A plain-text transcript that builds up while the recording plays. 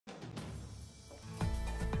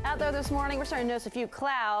Out there this morning, we're starting to notice a few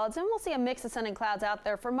clouds, and we'll see a mix of sun and clouds out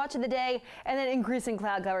there for much of the day, and then increasing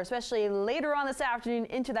cloud cover, especially later on this afternoon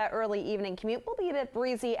into that early evening commute. Will be a bit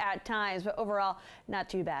breezy at times, but overall not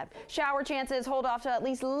too bad. Shower chances hold off to at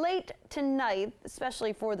least late tonight,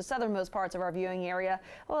 especially for the southernmost parts of our viewing area.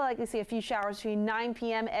 We'll likely see a few showers between 9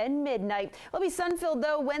 p.m. and midnight. It'll be sun-filled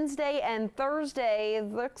though Wednesday and Thursday.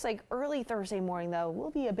 It looks like early Thursday morning though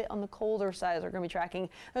will be a bit on the colder side as we're going to be tracking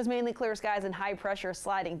those mainly clear skies and high pressure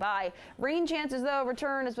sliding by. Rain chances though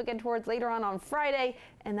return as we get towards later on Friday,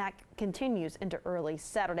 and that continues into early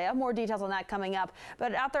Saturday. I have more details on that coming up,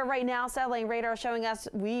 but out there right now, satellite radar showing us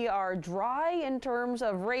we are dry in terms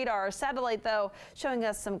of radar. Satellite though showing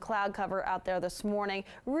us some cloud cover out there this morning,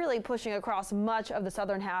 really pushing across much of the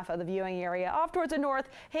southern half of the viewing area. Off towards the north,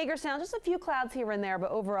 Hagerstown, just a few clouds here and there, but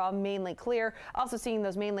overall mainly clear. Also seeing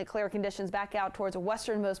those mainly clear conditions back out towards the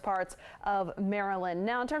westernmost parts of Maryland.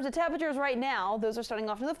 Now in terms of temperatures right now, those are starting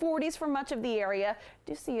off in the 40s for much of the area.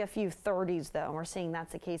 Do see a few 30s though, and we're seeing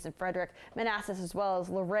that's the case in Frederick, Manassas, as well as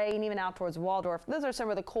Luray, and even out towards Waldorf. Those are some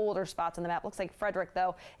of the colder spots on the map. Looks like Frederick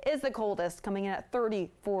though is the coldest, coming in at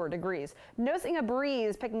 34 degrees. Noticing a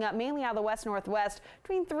breeze picking up mainly out of the west-northwest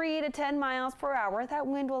between 3 to 10 miles per hour. That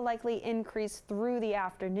wind will likely increase through the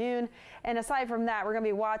afternoon. And aside from that, we're going to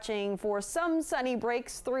be watching for some sunny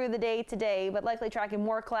breaks through the day today, but likely tracking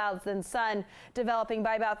more clouds than sun developing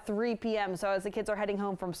by about 3 p.m. So as the kids are heading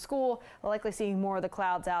home from school, we're likely seeing more of the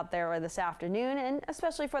clouds out there this afternoon, and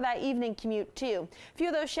especially for that evening commute too. A few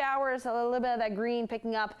of those showers, a little bit of that green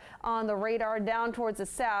picking up on the radar down towards the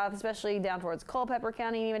south, especially down towards Culpeper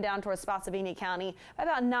County and even down towards Spotsylvania County by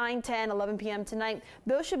about 9, 10, 11 p.m. tonight.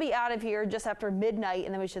 Those should be out of here just after midnight,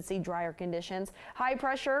 and then we should see drier conditions. High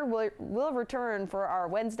pressure will return for our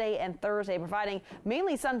Wednesday and Thursday, providing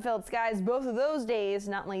mainly sun-filled skies both of those days.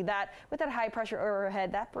 Not only that, with that high pressure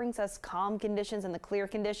overhead, that brings us calm conditions and the clear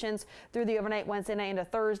conditions through the overnight Wednesday night into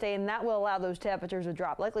Thursday, and that will allow those temperatures to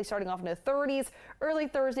drop, likely starting off in the 30s early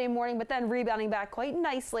Thursday morning, but then rebounding back quite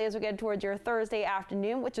nicely as we get towards your Thursday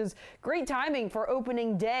afternoon, which is great timing for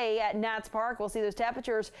opening day at Nats Park. We'll see those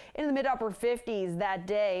temperatures in the mid-upper 50s that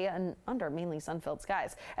day and under mainly sun-filled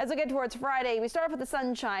skies. As we get towards Friday, we start off with the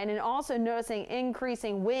sunshine and also noticing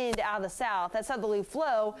increasing wind out of the south. That southerly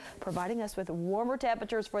flow providing us with warmer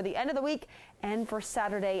temperatures for the end of the week and for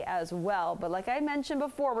Saturday as well. But like I mentioned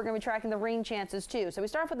before, we're going to be tracking the rain chances too. So we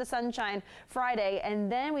start off with the sunshine Friday,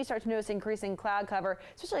 and then we start to notice increasing cloud cover,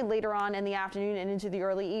 especially later on in the afternoon and into the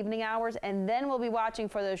early evening hours. And then we'll be watching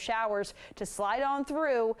for those showers to slide on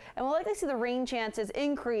through, and we'll likely see the rain chances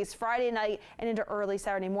increase Friday night and into early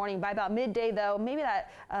Saturday morning. By about midday though, maybe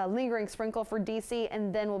that lingering sprinkle for DC,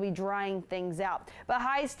 and then we'll be drying things out. But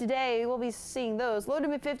highs today, we'll be seeing those low to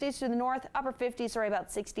mid 50s to the north, upper 50s to right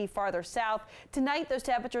about 60 farther south. Tonight, those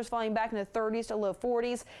temperatures falling back in the 30s to low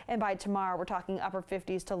 40s, and by tomorrow, we're talking upper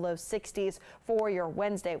 50s to low 60s for your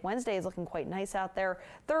Wednesday. Wednesday is looking quite nice out there.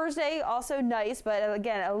 Thursday, also nice, but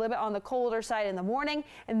again, a little bit on the colder side in the morning.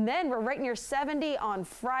 And then we're right near 70 on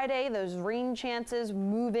Friday. Those rain chances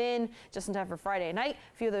move in just in time for Friday night.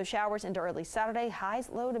 A few of those showers into early Saturday. Highs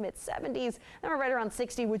low to mid 70s. Then we're right around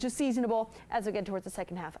 60, which is seasonable as we get towards the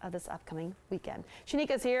second half of this upcoming weekend.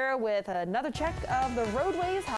 Shanika's here with another check of the roadways.